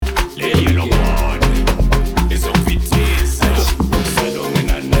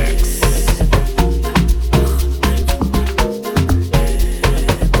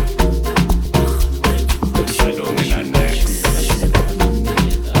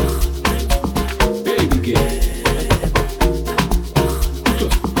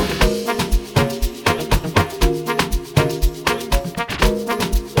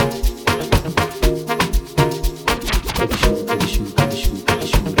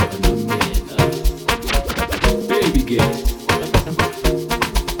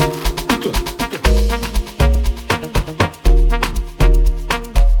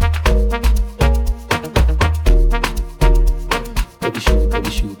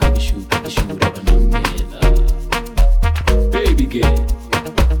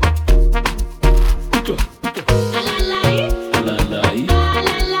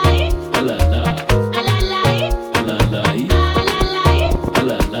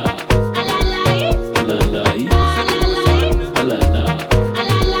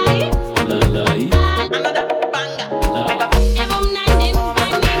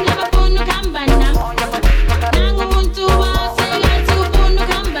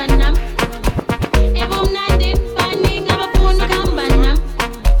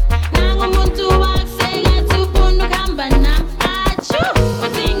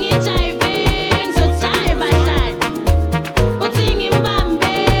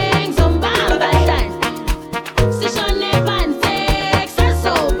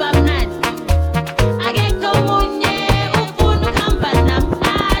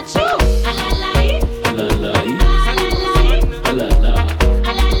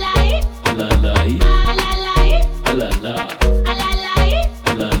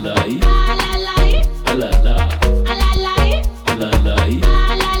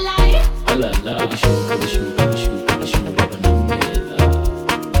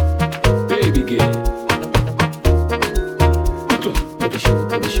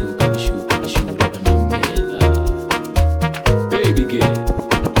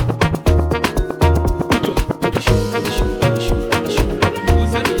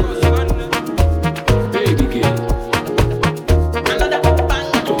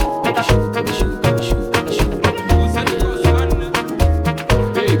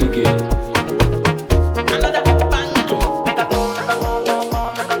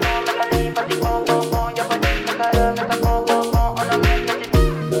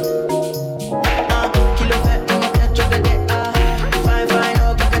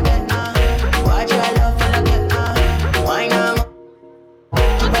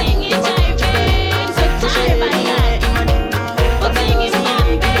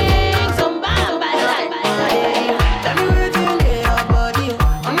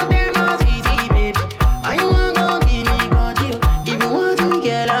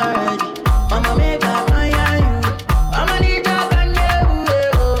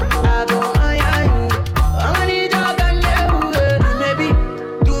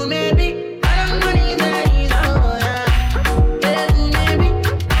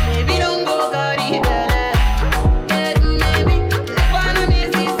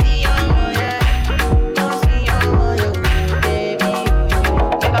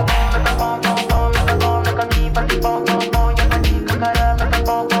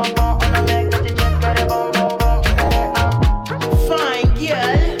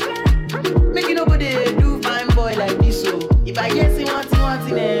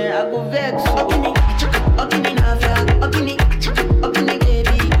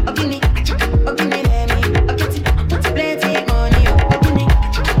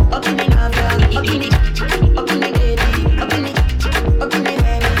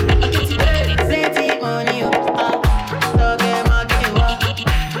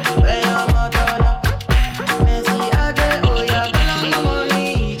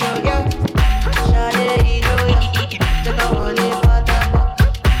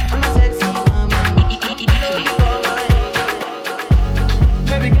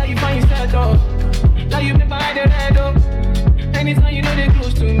set up. Now you make my head red up. Anytime you know they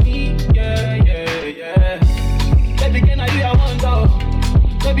close to me, yeah, yeah, yeah. Baby, can I do I want to?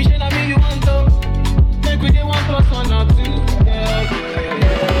 Baby, should I me you want to? Make we get 1+1 or 2, yeah, yeah,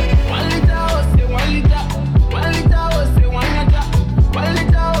 yeah. 1 liter, oh, say 1 liter. 1 liter, oh, say 1 liter. 1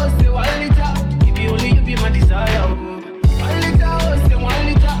 liter, oh, say 1 liter. If you only you be my desire, oh. 1 liter, oh, say 1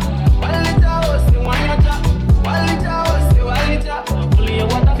 liter. 1 liter, oh, say 1 liter. 1 liter, oh, say 1 liter. Only your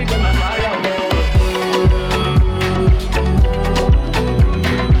water fi burn my fire, oh.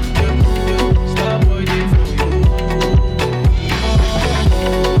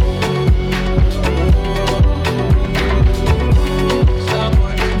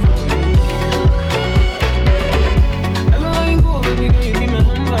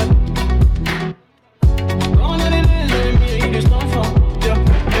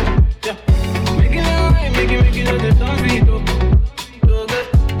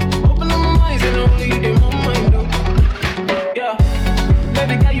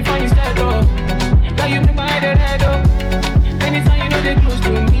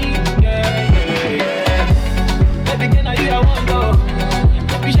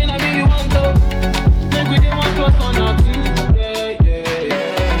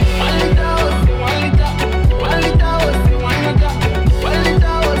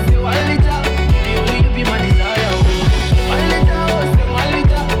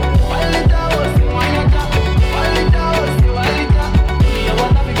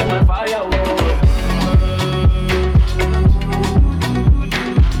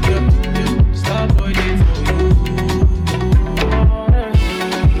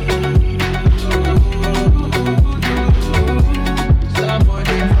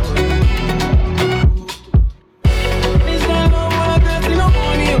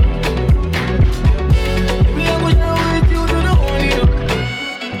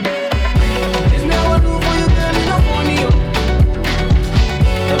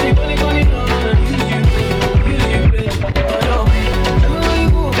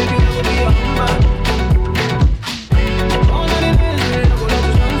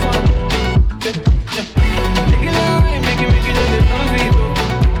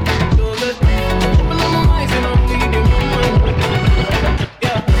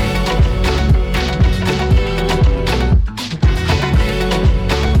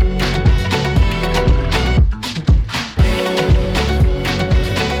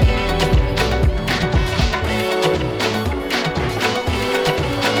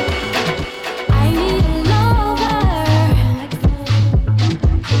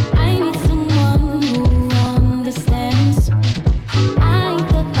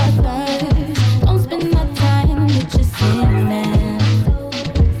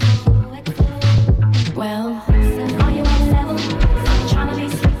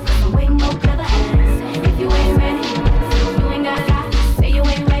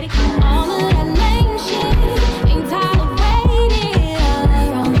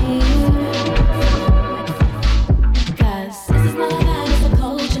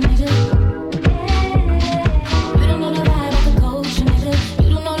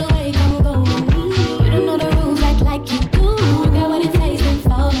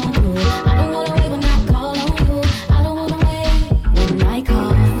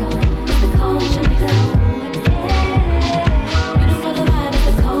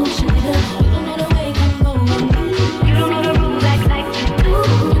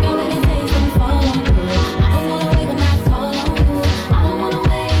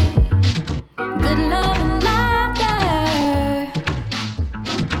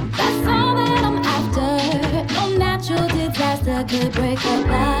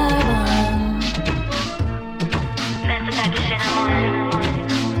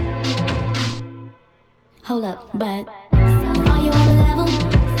 Hold up, but are you on the level?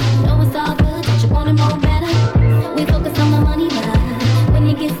 No, it's all good, but you want it more better. We focus on the money, but when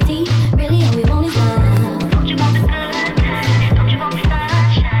it gets deep, really all we want is love. Don't you want the good times? Don't you want the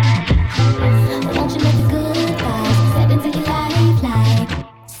sunshine? Won't you let the good vibes step into your life like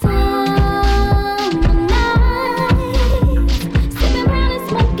summer nights, sipping brown and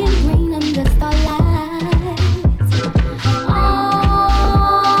smoking green under starlights.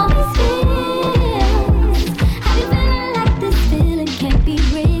 All these feels, have you feeling like this feeling can't be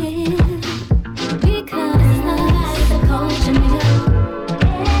real?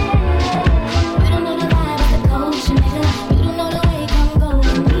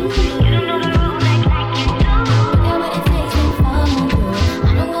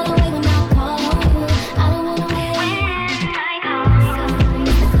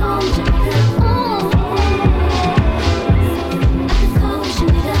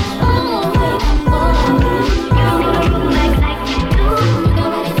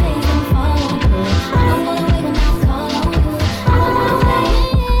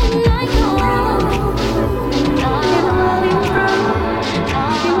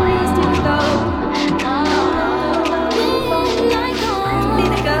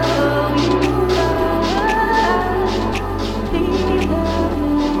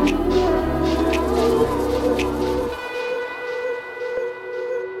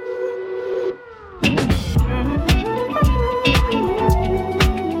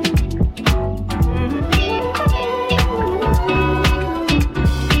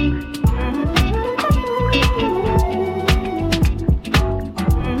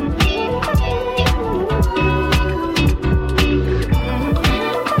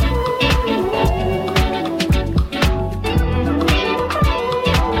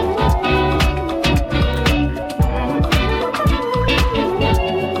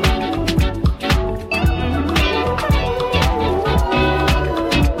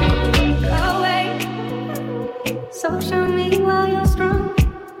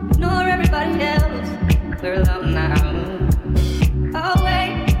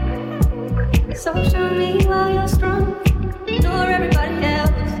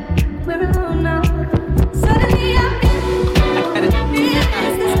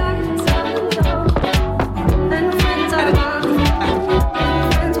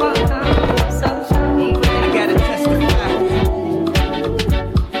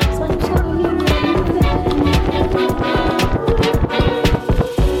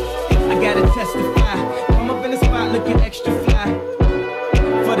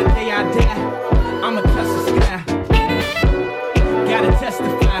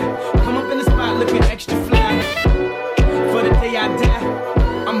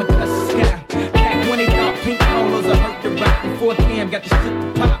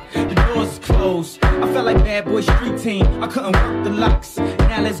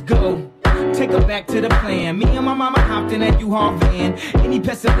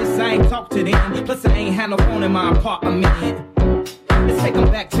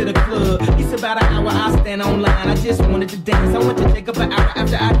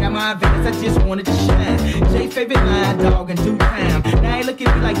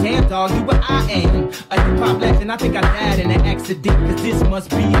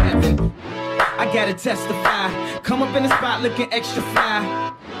 Testify, come up in the spot looking extra fly.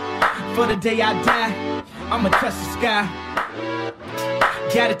 For the day I die, I'ma touch the sky.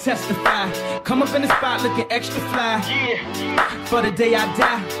 Gotta testify, come up in the spot looking extra fly. For the day I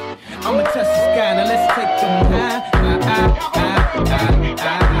die, I'ma touch the sky. Now let's take them high.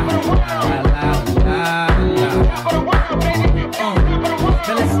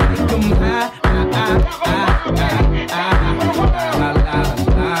 Now let's take them high.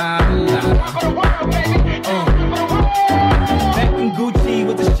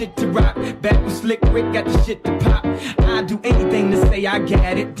 Back with Slick Rick, got the shit to pop. I'd do anything to say I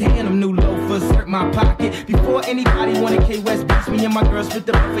got it. Damn, them new loafers hurt my pocket. Before anybody wanted K-West beats, me and my girls split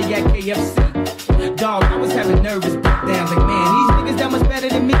the buffet at KFC. Dog, I was having nervous breakdowns. Like, man, these niggas that much better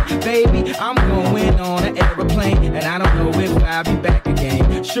than me. Baby, I'm going on an aeroplane, and I don't know if I'll be back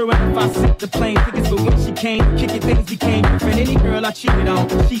again. Sure enough, I sent the plane tickets, but when she came, kicking things became different. Any girl I cheated on,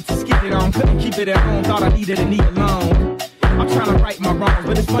 she to skip it on. Couldn't keep it at home, thought I needed a need alone. I'm trying to right my wrongs,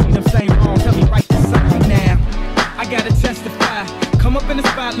 but it's funny them same wrongs. Tell me right this song now. I gotta testify. Come up in the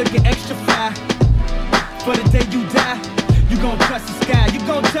spot looking extra fly. For the day you die, you gon' touch the sky. You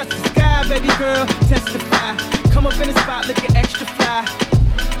gon' touch the sky, baby girl. Testify. Come up in the spot looking extra fly.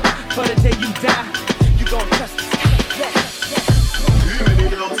 For the day you die, you gon' touch the sky. Yeah. Too many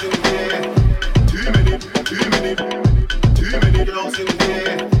girls in here. Too many girls in here. Too many girls in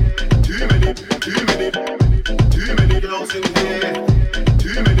here.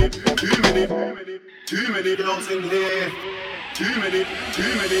 Too many girls in here. Too many.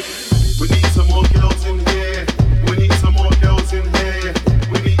 We need some more girls in here. We need some more girls in here.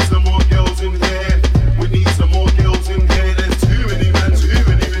 We need some more girls in here. We need some more girls in here. There's too many men, too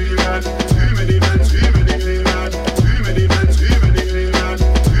many man. Too many men, too many man. Too many men, too many man.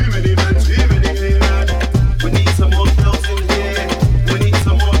 Too many men, too many man. We need some more girls in here. We need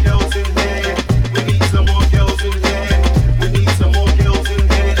some more girls in here. We need some more girls in here. We need some more girls in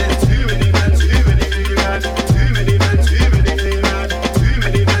here. There's too many men, too many man. Too many men, too many man. Too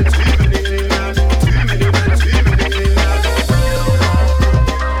many men, too many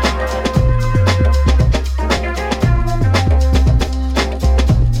man.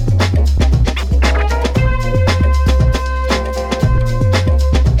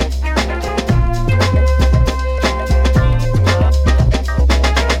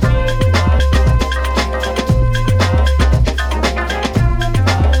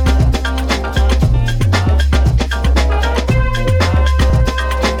 many men, too many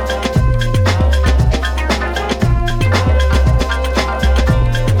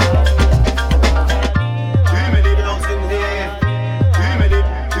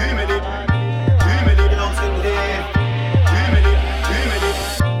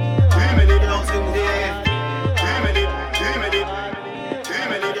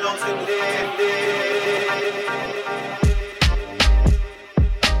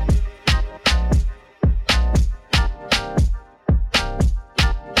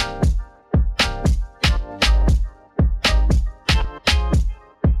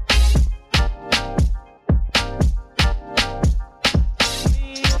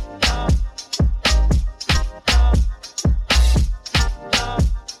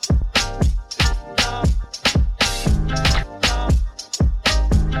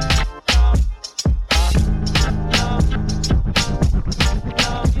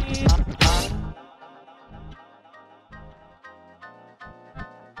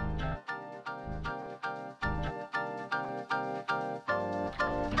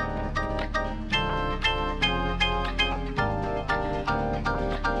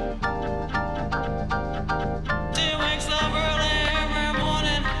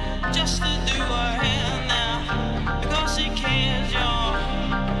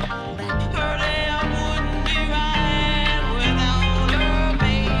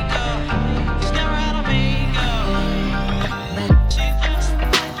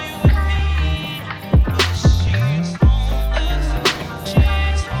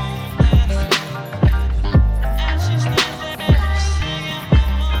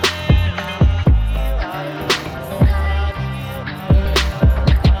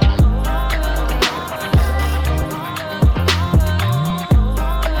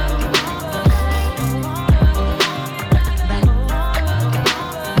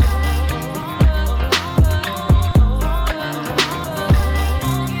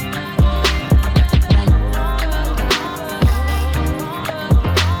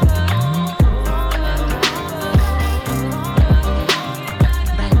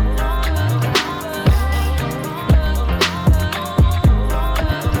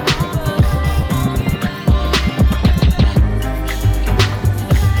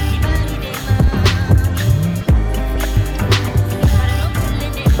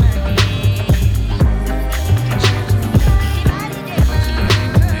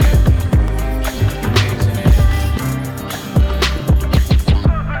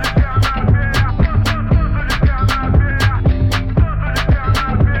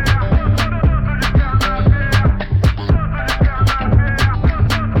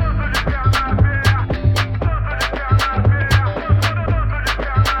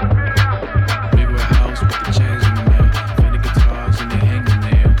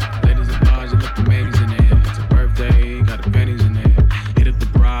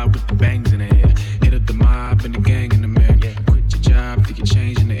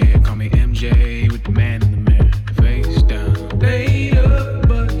change in the air. Call me MJ with the man in the mirror. Face down, laid up,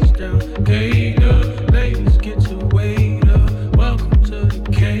 bust down, K'd up. Ladies, get your weight up. Welcome to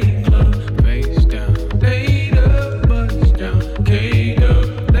the K Club. Face down, laid up, bust down, K'd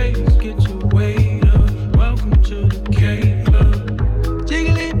up. Ladies, get your weight up. Welcome to the K Club.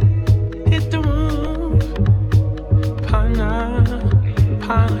 Jiggle it, hit the room.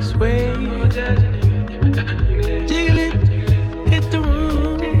 Pana sway. Jiggle it, hit the room.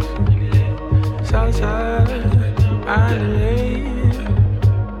 Southside, Island.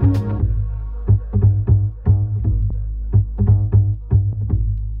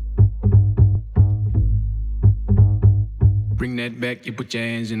 Bring that back, you put your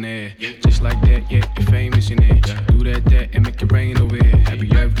hands in there. Just like that, yeah, you're famous in it. Do that, and make it rain over here. Happy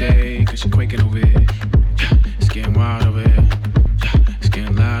Earth Day, cause you're quaking over here. It's getting wild over here. It's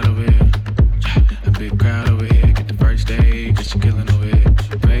getting loud over here. A big crowd over here. Get the first day, cause you're killing over here.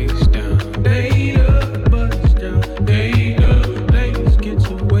 Face down, laid up, bust down, K'd up. Ladies, get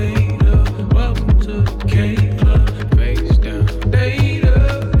your weight up. Welcome to the K Club. Face down, laid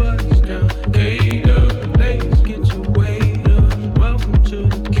up, bust down, K'd up. Ladies, get your weight up. Welcome to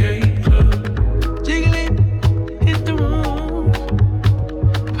the K Club. Jiggle it, hit the room.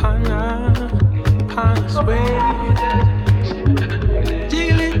 Pana sway.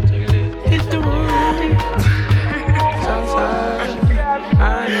 Jiggle it, hit the room. Southside,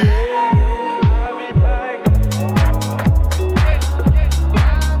 Island.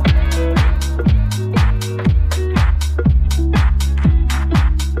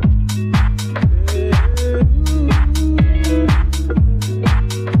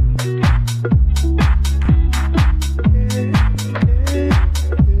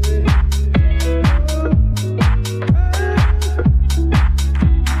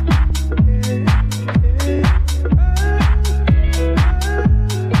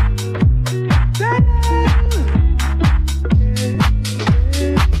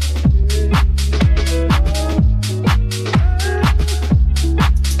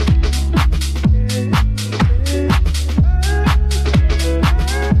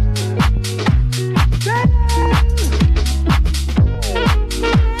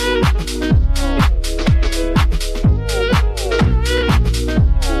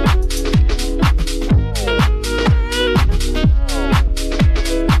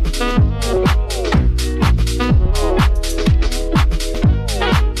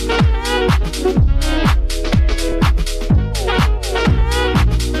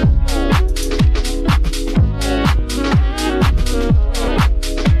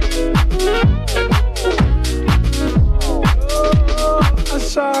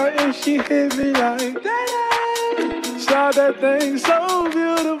 She hit me like that. Saw that thing so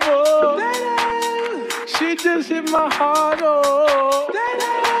beautiful. She just hit my heart, oh.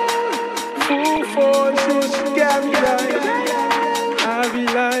 Full force, she got me like. I be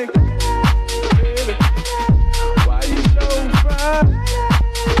like, baby, why you so fine?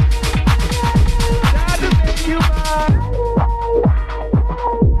 Got to make you mine.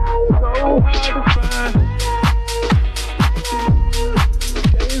 So hard to find.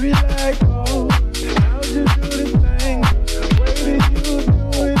 Like, oh, how'd you do the thing? The way that you do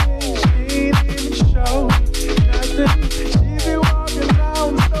it, she ain't even show nothing. She be walking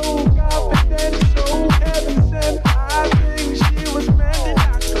around so confident, so heaven sent. I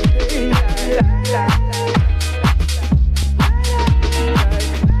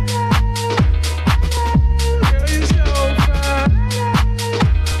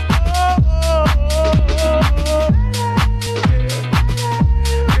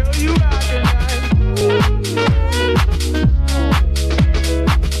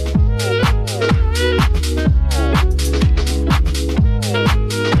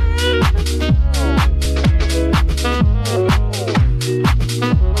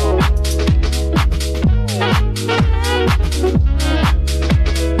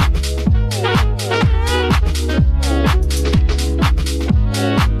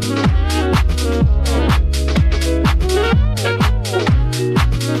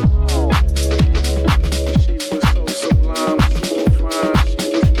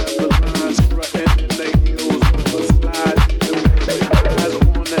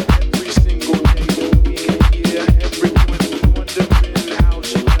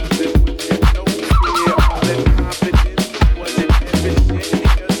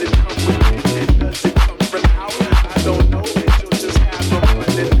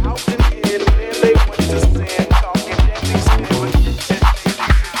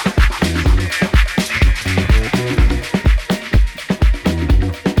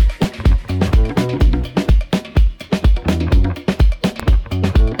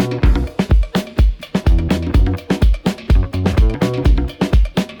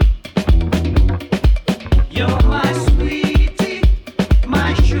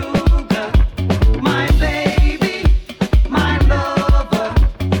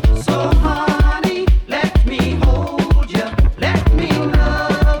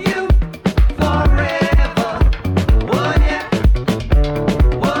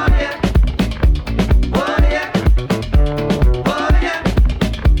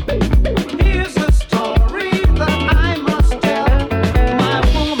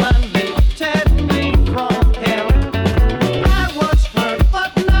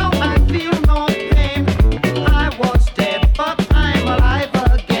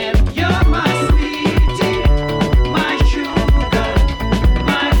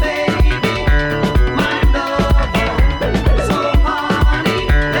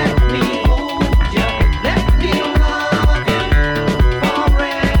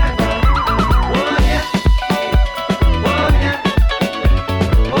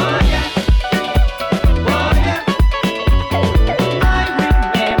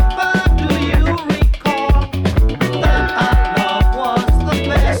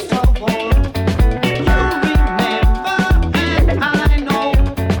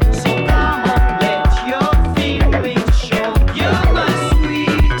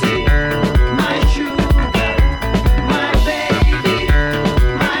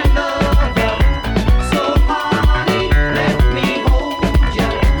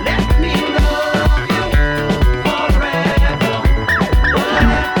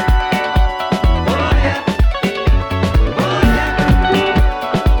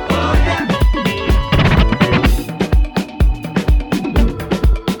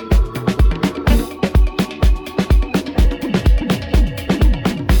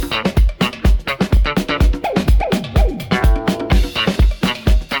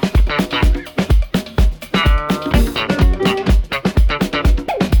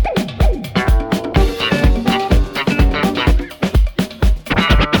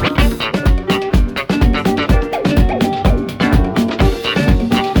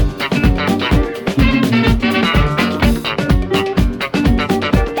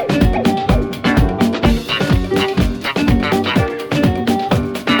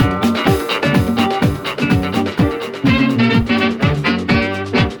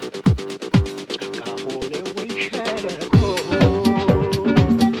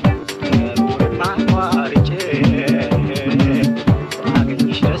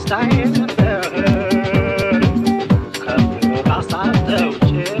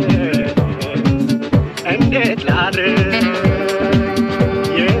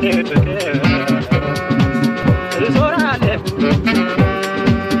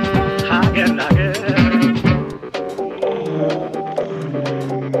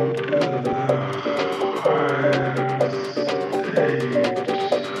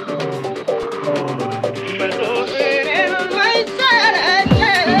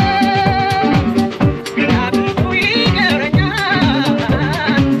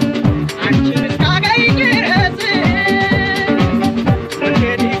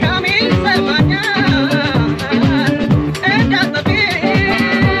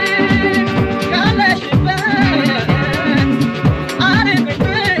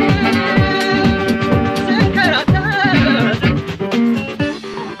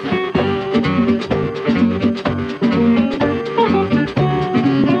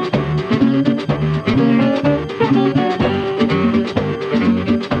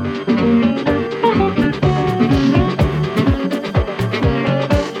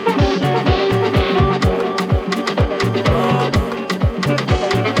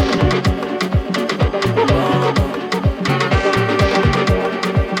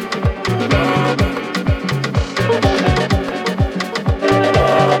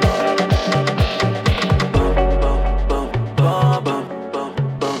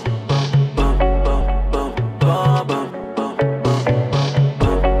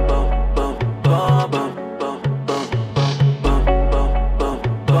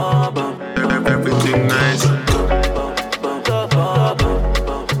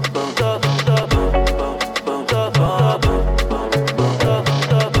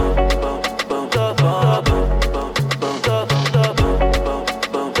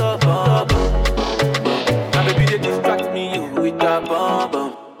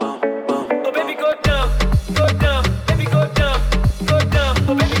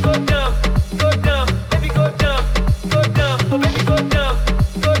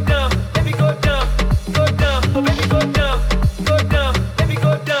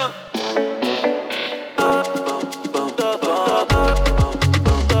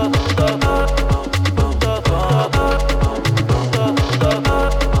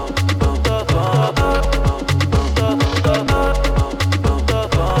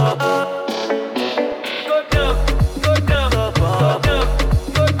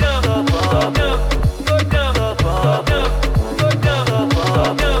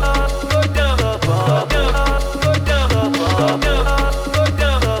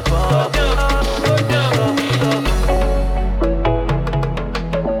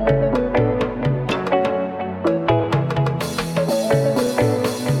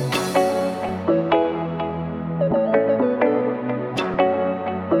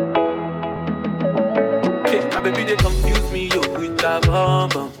bum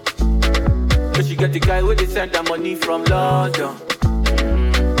bum. But she get the guy where they send her money from London.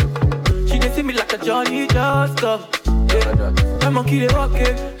 She dey see me like a Johnny just come. My monkey they walk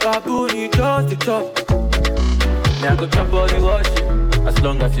it, baboon he just the chop. Me I go chop body washing, as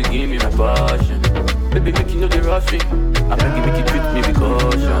long as you give me my passion. Baby make you know the rush me, I make you treat me with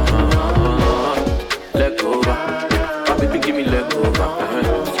caution. Leg over, my baby give me leg over.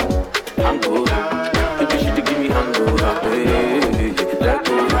 Hangover, baby she dey give me hangover. Hey, leg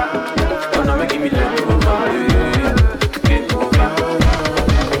over, oh no make give me leg over. Game over.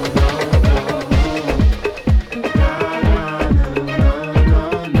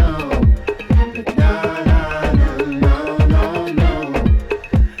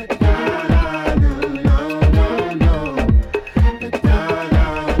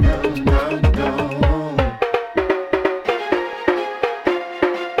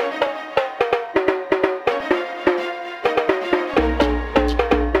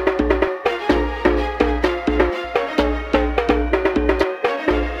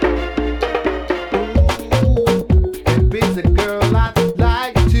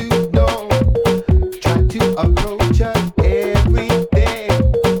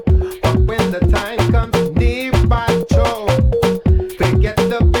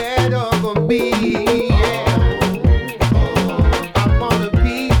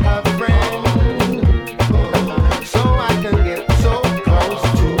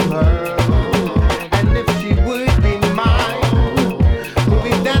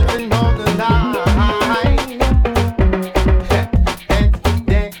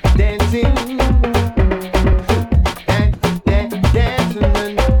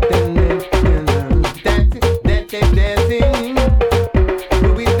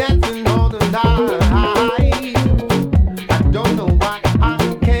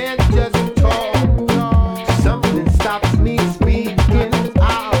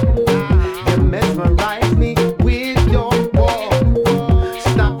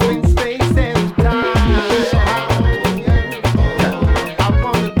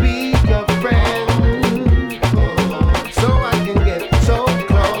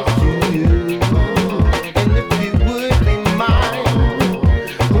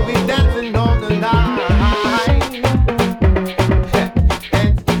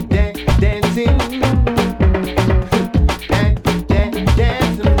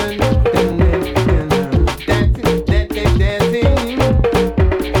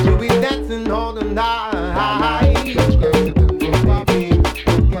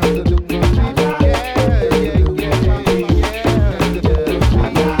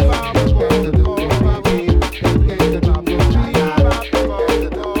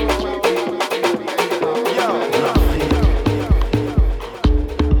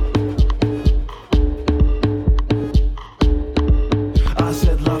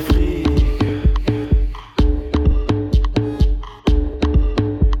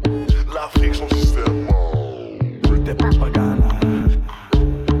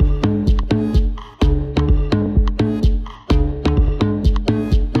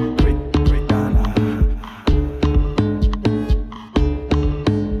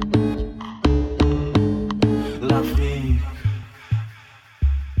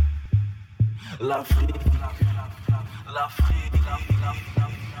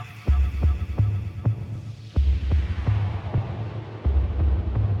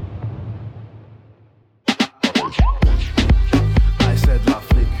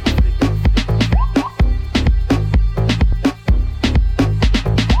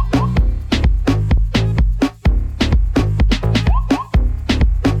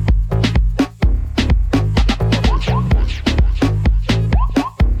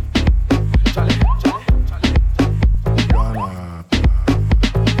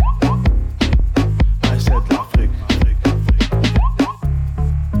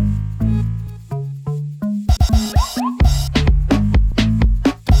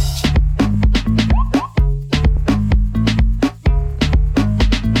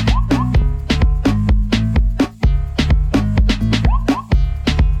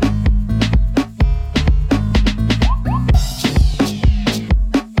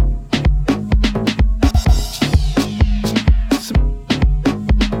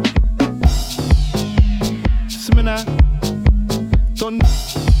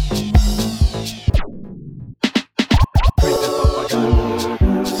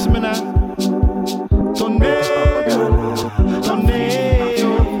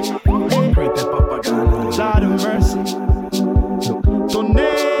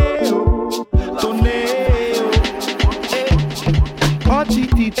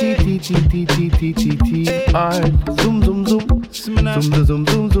 Zoom zoom zoom, zoom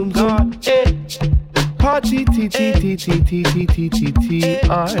zoom zoom zoom. Party T T T T T T T T T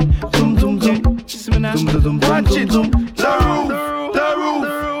I. Zoom zoom zoom. Zoom zoom zoom. Watch it zoom.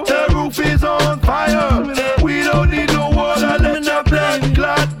 The roof is on fire. We don't need no water. Let the blood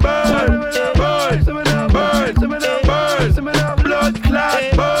clot burn. Blood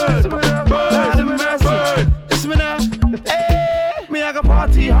clot burn. Me I got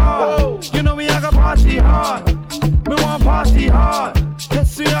party hard. You know me I got party hard. Me want party hard.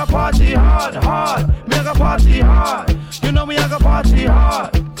 Yes, we a party hard. Me I got party hard. You know me I got party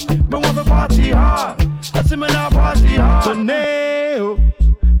hard. Me want to party hard. I see me now party hard.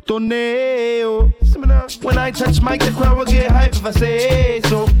 Tornado. When I touch mic, the crowd will get hype if I say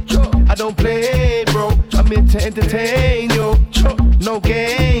so. I don't play, bro. I'm here to entertain you. No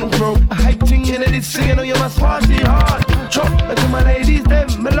games, bro. A hype thing in it is singing, oh, you must party hard. And to my ladies,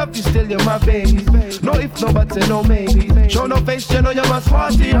 them, me love you still, you're my baby. No if, no buts, and no maybe. Show no face, you know you must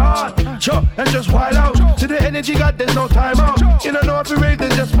party hard. And just wild out. To the energy got, there's no time out. You don't know if you rave,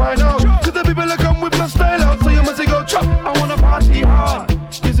 then just find out. To the people that come with my style out, so you must say go chop. I wanna party hard.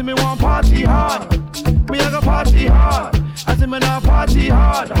 Gives me one party hard. Me I got party hard. I say me now party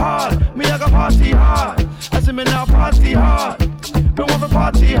hard. Me I got party hard. I say me now party hard. Me want to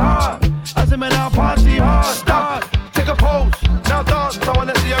party hard. I say me now party hard. Stop. Take a pose, now dance. I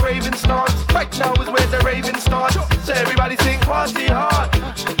wanna see a raving stance. Right now is where the raving starts. So everybody sing party hard.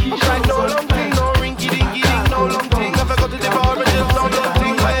 Like no long thing, no rinky dinky ding, no long thing. I forgot to the bar, but just no long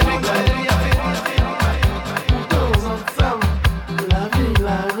thing. La vie,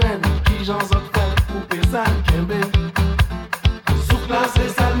 la reine, qui j'en sort faire couper ça, kembe. Souffle c'est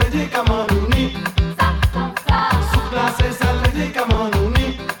ça le médicament uni. Souffle c'est ça le médicament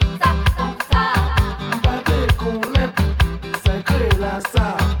uni.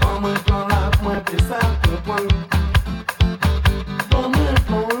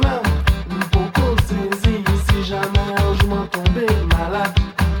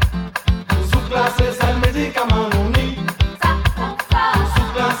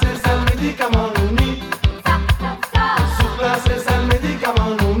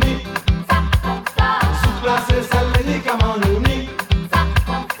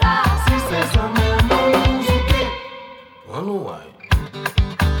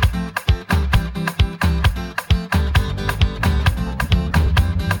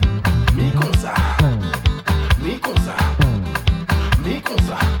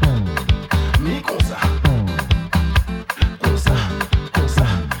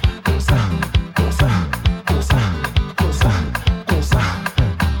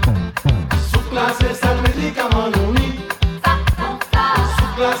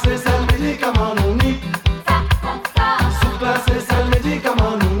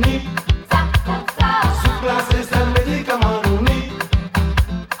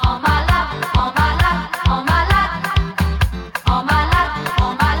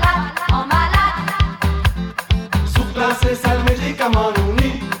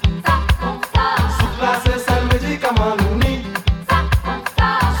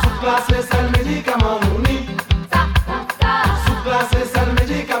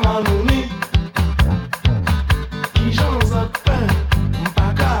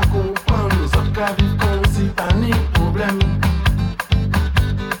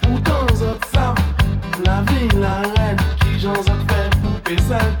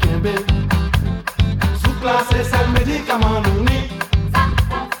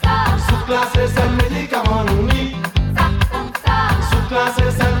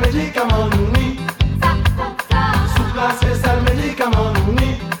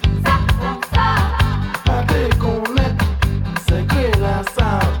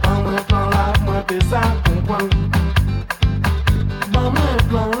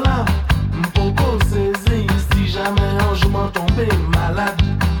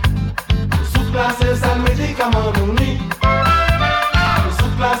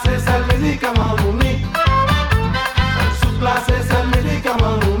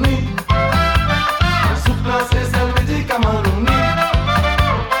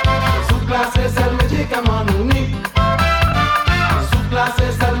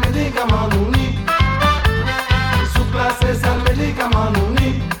 Sous place, c'est ça le médicament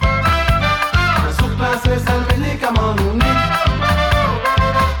unique.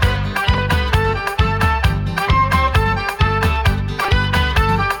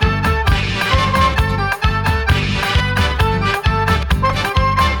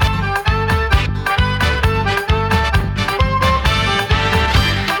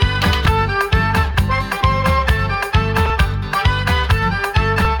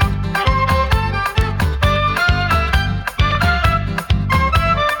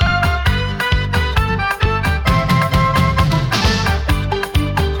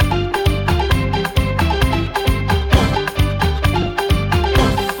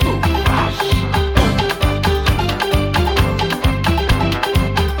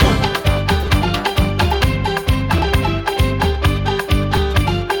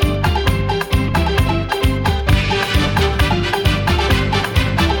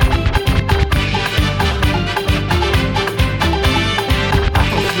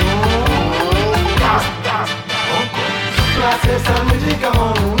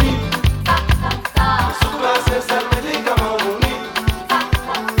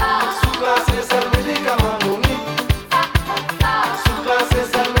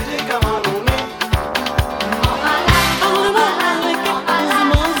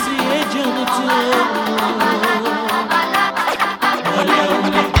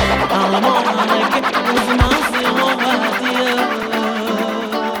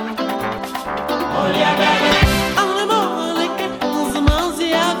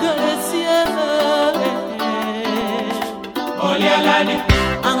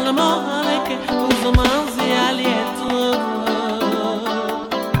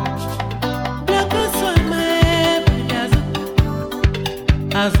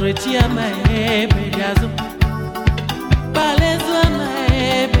 Azretia mae bedazo Balezwa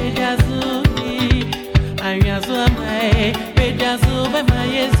mae bedazo Ayazwa mae bedazo Be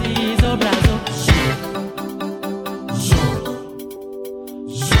mae zizo brazo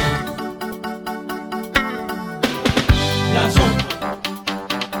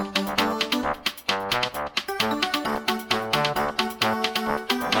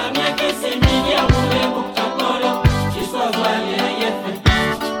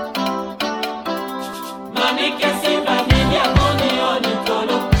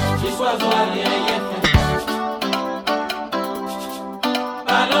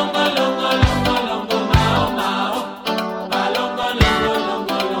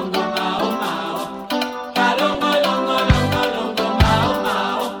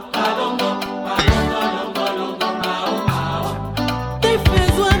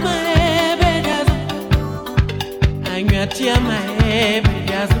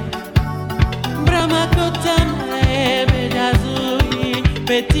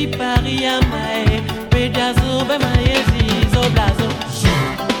Petit Paris à Maé, Pédazo, Bemaye, Zizo, Blazo.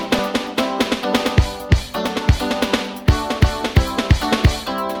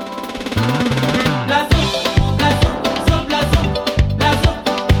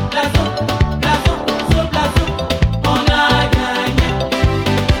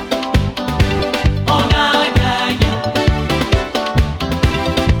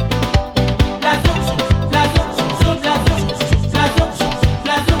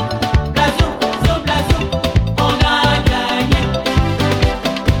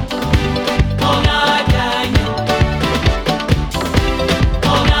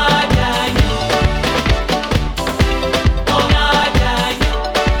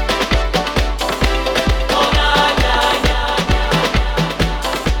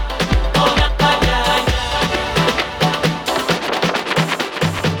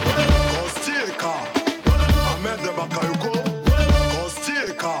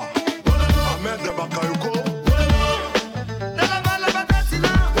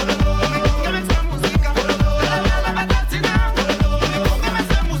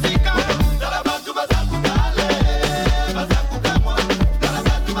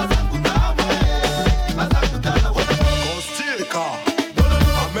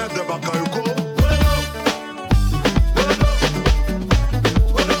 Ahmed Bakayoko.